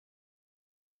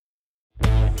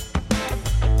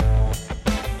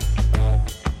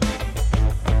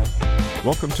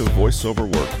Welcome to Voiceover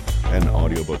Work, an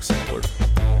audiobook sampler.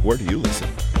 Where do you listen?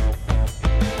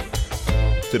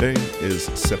 Today is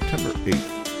September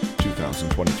 8th,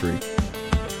 2023.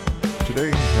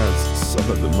 Today has some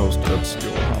of the most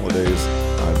obscure holidays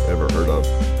I've ever heard of,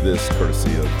 this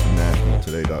courtesy of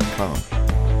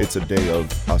nationaltoday.com. It's a day of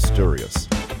Asturias,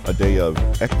 a day of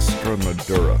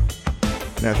Extremadura,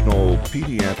 National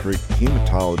Pediatric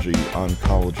Hematology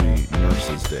Oncology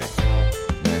Nurses Day,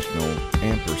 National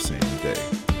Ampersand Day,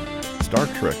 Star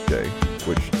Trek Day,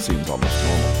 which seems almost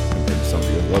normal compared to some of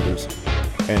the others,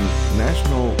 and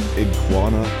National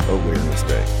Iguana Awareness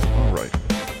Day. All right.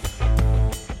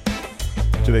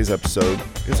 Today's episode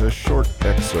is a short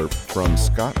excerpt from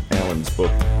Scott Allen's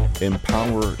book,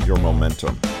 Empower Your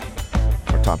Momentum.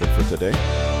 Our topic for today,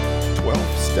 12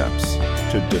 Steps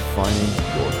to Defining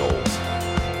Your Goals.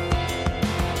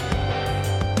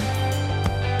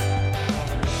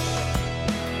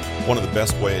 One of the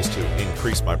best ways to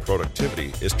increase my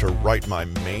productivity is to write my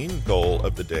main goal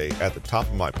of the day at the top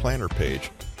of my planner page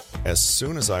as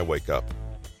soon as I wake up.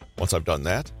 Once I've done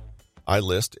that, I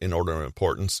list, in order of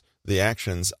importance, the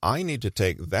actions I need to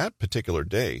take that particular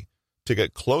day to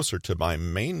get closer to my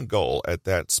main goal at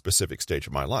that specific stage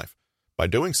of my life. By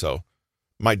doing so,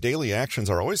 my daily actions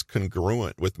are always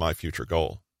congruent with my future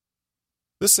goal.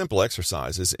 This simple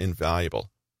exercise is invaluable.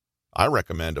 I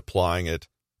recommend applying it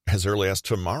as early as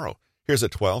tomorrow. Here's a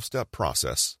 12-step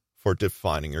process for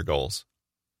defining your goals.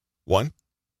 1.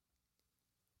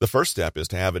 The first step is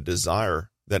to have a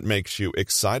desire that makes you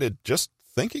excited just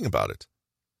thinking about it.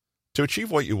 To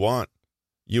achieve what you want,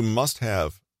 you must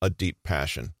have a deep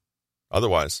passion.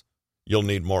 Otherwise, you'll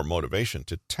need more motivation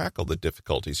to tackle the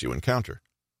difficulties you encounter.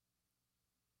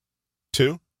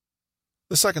 2.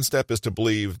 The second step is to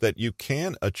believe that you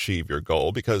can achieve your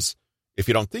goal, because if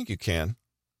you don't think you can,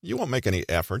 you won't make any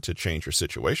effort to change your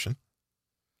situation.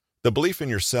 The belief in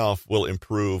yourself will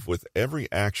improve with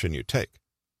every action you take.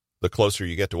 The closer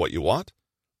you get to what you want,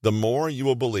 the more you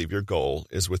will believe your goal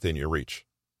is within your reach.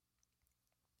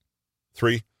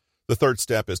 3. The third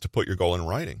step is to put your goal in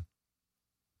writing.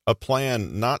 A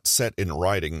plan not set in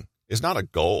writing is not a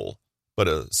goal, but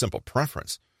a simple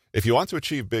preference. If you want to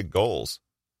achieve big goals,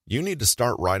 you need to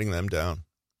start writing them down.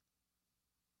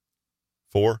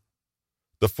 4.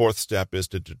 The fourth step is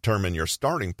to determine your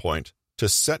starting point to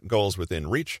set goals within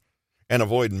reach and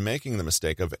avoid making the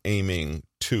mistake of aiming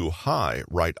too high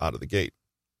right out of the gate.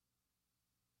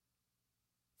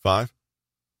 5.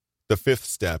 The fifth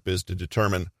step is to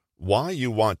determine why you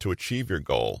want to achieve your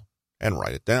goal and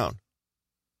write it down.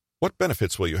 What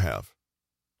benefits will you have?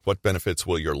 What benefits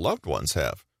will your loved ones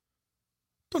have?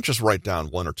 Don't just write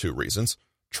down 1 or 2 reasons.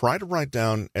 Try to write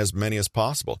down as many as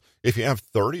possible. If you have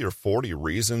 30 or 40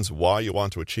 reasons why you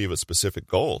want to achieve a specific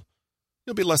goal,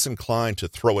 you'll be less inclined to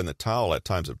throw in the towel at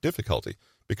times of difficulty,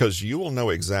 because you will know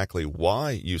exactly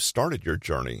why you started your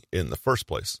journey in the first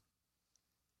place.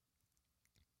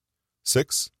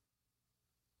 6.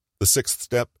 The sixth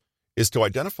step is to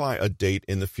identify a date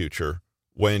in the future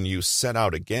when you set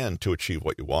out again to achieve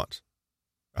what you want.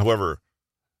 However,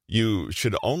 you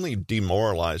should only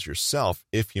demoralize yourself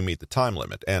if you meet the time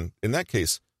limit, and in that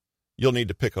case, you'll need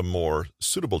to pick a more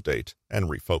suitable date and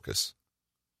refocus.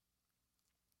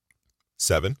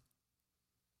 7.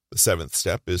 The seventh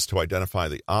step is to identify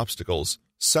the obstacles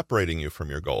separating you from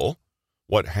your goal,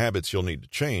 what habits you'll need to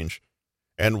change,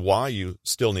 and why you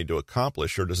still need to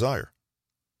accomplish your desire.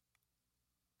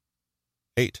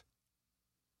 8.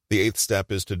 The eighth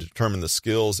step is to determine the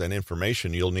skills and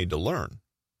information you'll need to learn.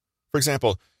 For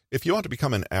example, if you want to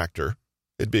become an actor,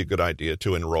 it'd be a good idea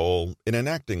to enroll in an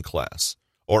acting class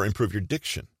or improve your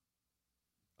diction.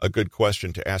 A good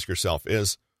question to ask yourself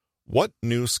is, what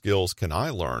new skills can I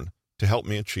learn to help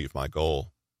me achieve my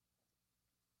goal?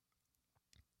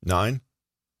 9.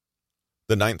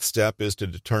 The ninth step is to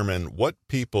determine what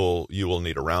people you will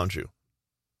need around you.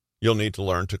 You'll need to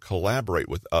learn to collaborate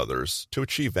with others to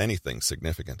achieve anything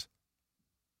significant.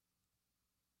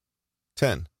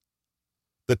 10.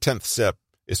 The 10th step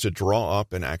is to draw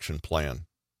up an action plan.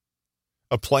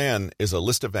 A plan is a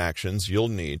list of actions you'll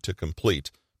need to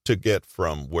complete to get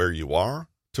from where you are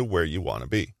to where you want to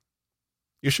be.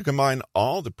 You should combine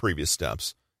all the previous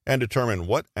steps and determine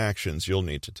what actions you'll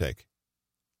need to take.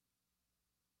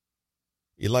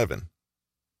 11.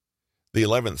 The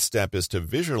 11th step is to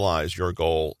visualize your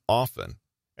goal often,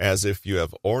 as if you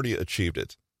have already achieved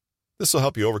it. This will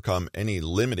help you overcome any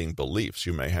limiting beliefs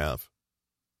you may have.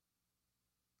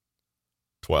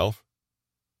 12.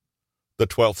 The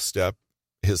 12th step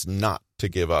is not to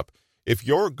give up. If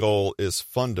your goal is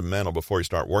fundamental before you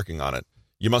start working on it,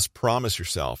 you must promise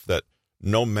yourself that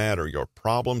no matter your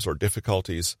problems or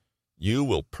difficulties, you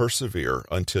will persevere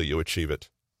until you achieve it.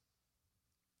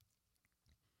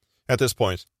 At this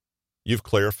point, you've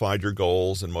clarified your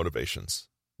goals and motivations.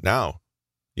 Now,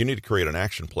 you need to create an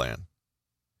action plan.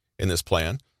 In this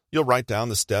plan, you'll write down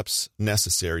the steps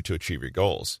necessary to achieve your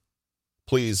goals.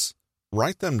 Please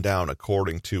write them down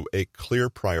according to a clear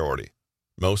priority,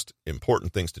 most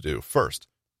important things to do first,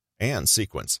 and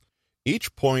sequence.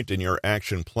 Each point in your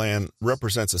action plan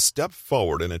represents a step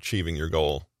forward in achieving your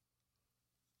goal.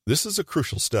 This is a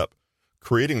crucial step,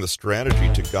 creating the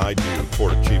strategy to guide you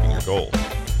toward achieving your goal.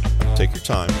 Take your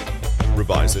time,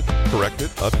 revise it, correct it,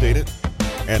 update it,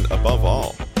 and above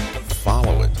all,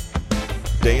 follow it.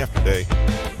 Day after day,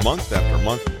 month after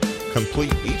month,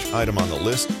 complete each item on the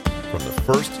list from the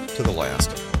first to the last.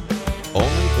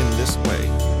 Only in this way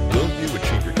will you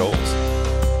achieve your goals.